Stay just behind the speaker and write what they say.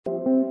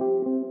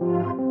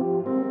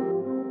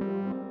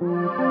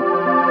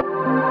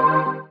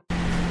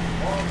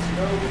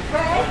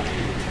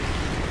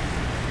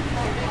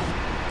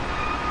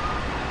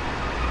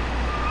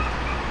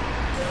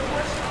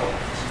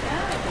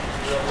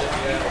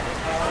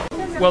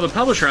Well, the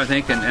publisher, I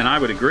think, and I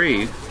would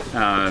agree,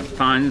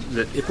 finds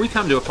that if we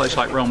come to a place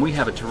like Rome, we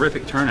have a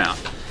terrific turnout.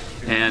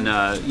 And,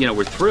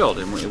 we're thrilled,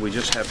 and we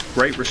just have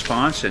great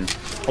response. And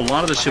a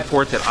lot of the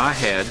support that I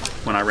had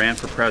when I ran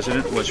for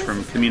president was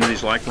from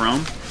communities like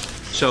Rome.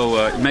 So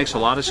it makes a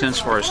lot of sense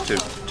for us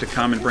to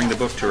come and bring the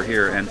book tour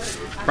here. And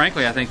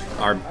frankly, I think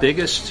our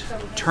biggest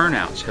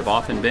turnouts have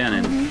often been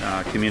in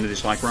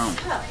communities like Rome.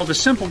 Well, the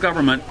simple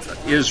government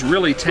is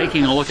really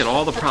taking a look at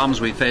all the problems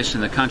we face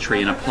in the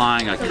country and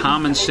applying a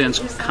common sense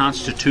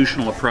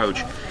constitutional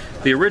approach.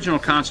 The original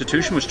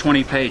Constitution was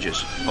 20 pages.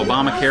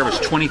 Obamacare was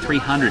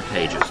 2,300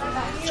 pages.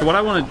 So what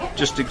I want to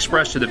just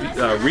express to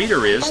the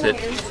reader is that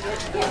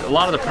a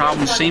lot of the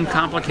problems seem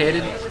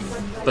complicated,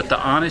 but the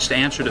honest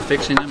answer to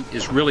fixing them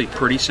is really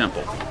pretty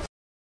simple.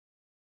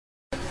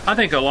 I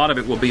think a lot of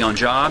it will be on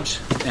jobs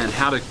and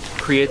how to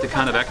create the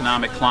kind of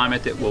economic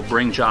climate that will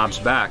bring jobs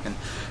back. And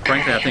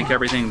frankly, I think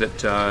everything that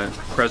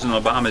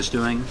President Obama is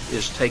doing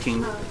is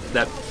taking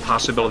that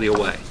possibility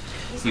away.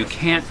 You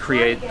can't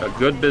create a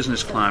good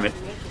business climate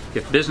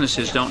if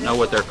businesses don't know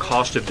what their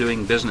cost of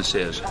doing business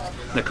is.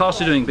 And the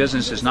cost of doing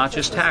business is not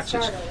just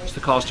taxes. It's the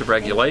cost of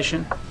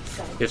regulation.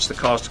 It's the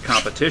cost of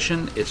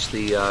competition. It's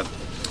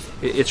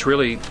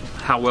really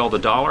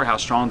how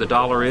strong the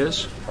dollar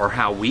is, or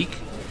how weak.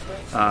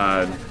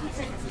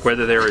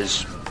 Whether there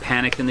is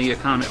panic in the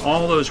economy.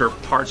 All those are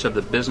parts of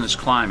the business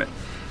climate.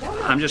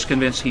 I'm just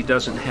convinced he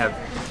doesn't have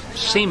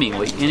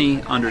seemingly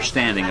any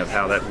understanding of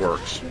how that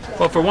works.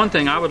 Well, for one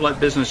thing, I would let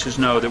businesses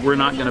know that we're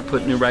not going to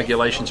put new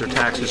regulations or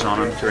taxes on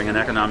them during an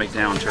economic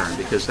downturn,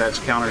 because that's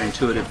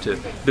counterintuitive to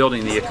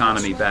building the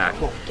economy back.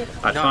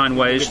 I find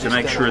ways to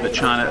make sure that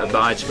China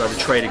abides by the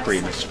trade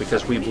agreements,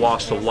 because we've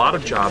lost a lot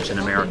of jobs in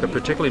America,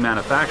 particularly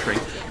manufacturing,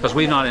 because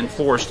we've not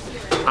enforced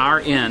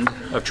our end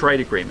of trade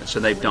agreements,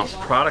 and they've dumped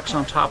products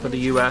on top of the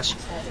U.S.,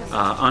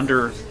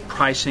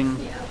 underpricing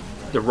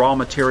the raw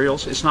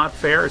materials. It's not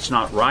fair, it's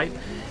not right,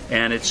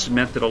 and it's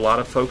meant that a lot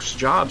of folks'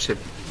 jobs have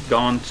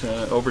gone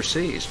to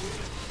overseas.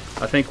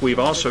 I think we've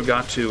also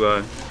got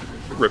to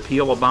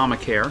repeal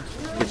Obamacare.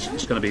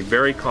 It's going to be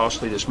very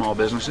costly to small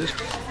businesses,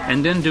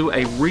 and then do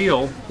a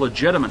real,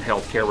 legitimate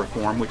health care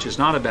reform, which is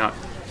not about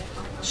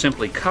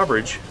simply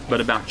coverage, but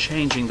about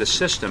changing the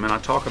system, and I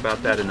talk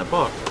about that in the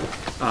book,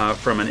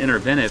 from an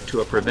interventive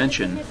to a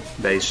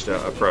prevention-based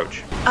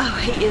approach. Oh,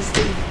 he is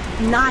the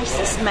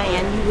nicest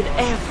man you would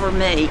ever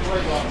meet.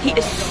 He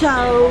is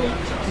so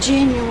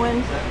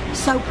genuine,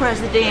 so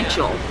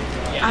presidential.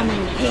 I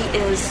mean,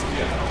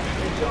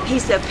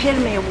 he's the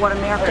epitome of what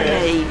America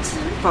needs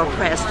for a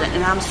president,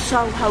 and I'm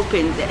so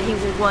hoping that he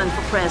will run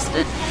for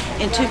president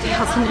in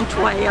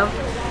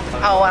 2012.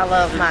 Oh, I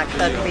love Mike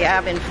Huckabee.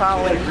 I've been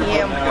following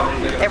him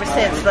ever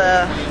since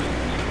the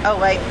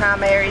 08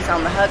 primaries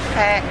on the Hug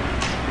Pack,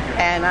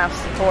 and I've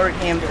supported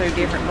him through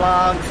different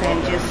blogs,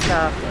 and just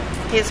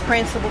his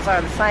principles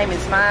are the same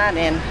as mine,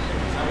 and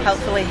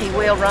hopefully he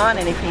will run,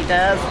 and if he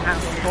does, I'll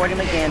support him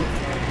again.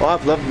 Well,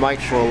 I've loved Mike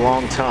for a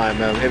long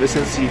time. Ever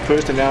since he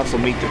first announced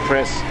on Meet the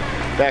Press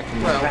back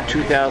in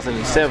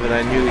 2007,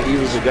 I knew he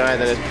was the guy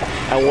that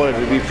I wanted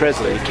to be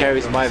president. He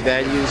carries my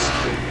values.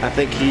 I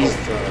think he's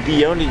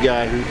the only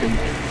guy who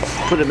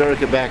can put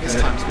America back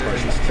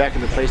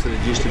in the place that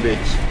it used to be.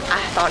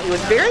 I thought he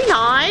was very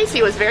nice.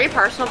 He was very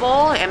personable.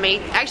 I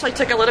mean, actually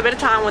took a little bit of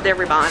time with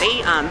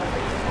everybody.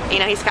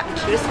 He's got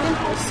the cutest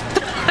dimples.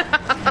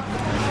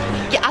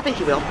 Yeah, I think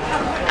he will.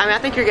 I mean, I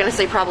think you're going to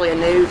see probably a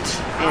Newt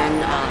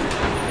and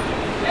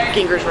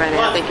Gingers running.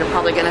 I think you're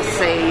probably going to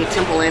see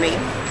Temple-Innie,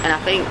 and I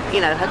think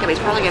Huckabee's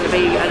probably going to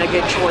be a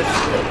good choice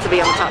to be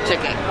on the top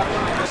ticket.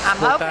 I'm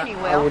hoping he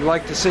will. I would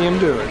like to see him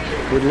do it.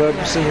 We'd love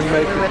to see him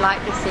make it. We would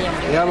like to see him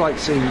do it. Yeah, I'd like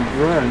to see him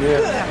run.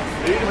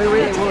 Yeah, we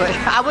really would.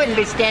 I wouldn't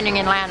be standing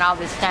in line all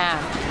this time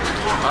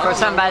for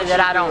somebody that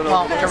I don't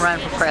want to run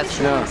for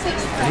president. No,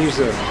 he's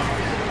a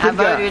I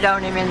voted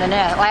on him in the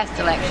last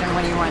election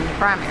when he won the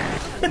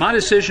primary. My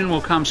decision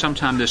will come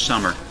sometime this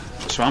summer,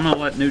 so I'm going to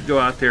let Newt go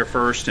out there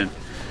first and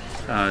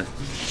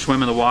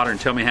swim in the water and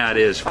tell me how it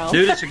is.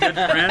 Newt is a good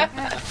friend.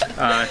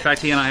 In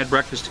fact, he and I had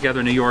breakfast together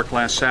in New York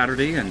last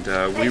Saturday, and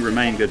we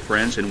remain good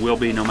friends and will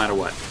be no matter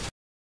what.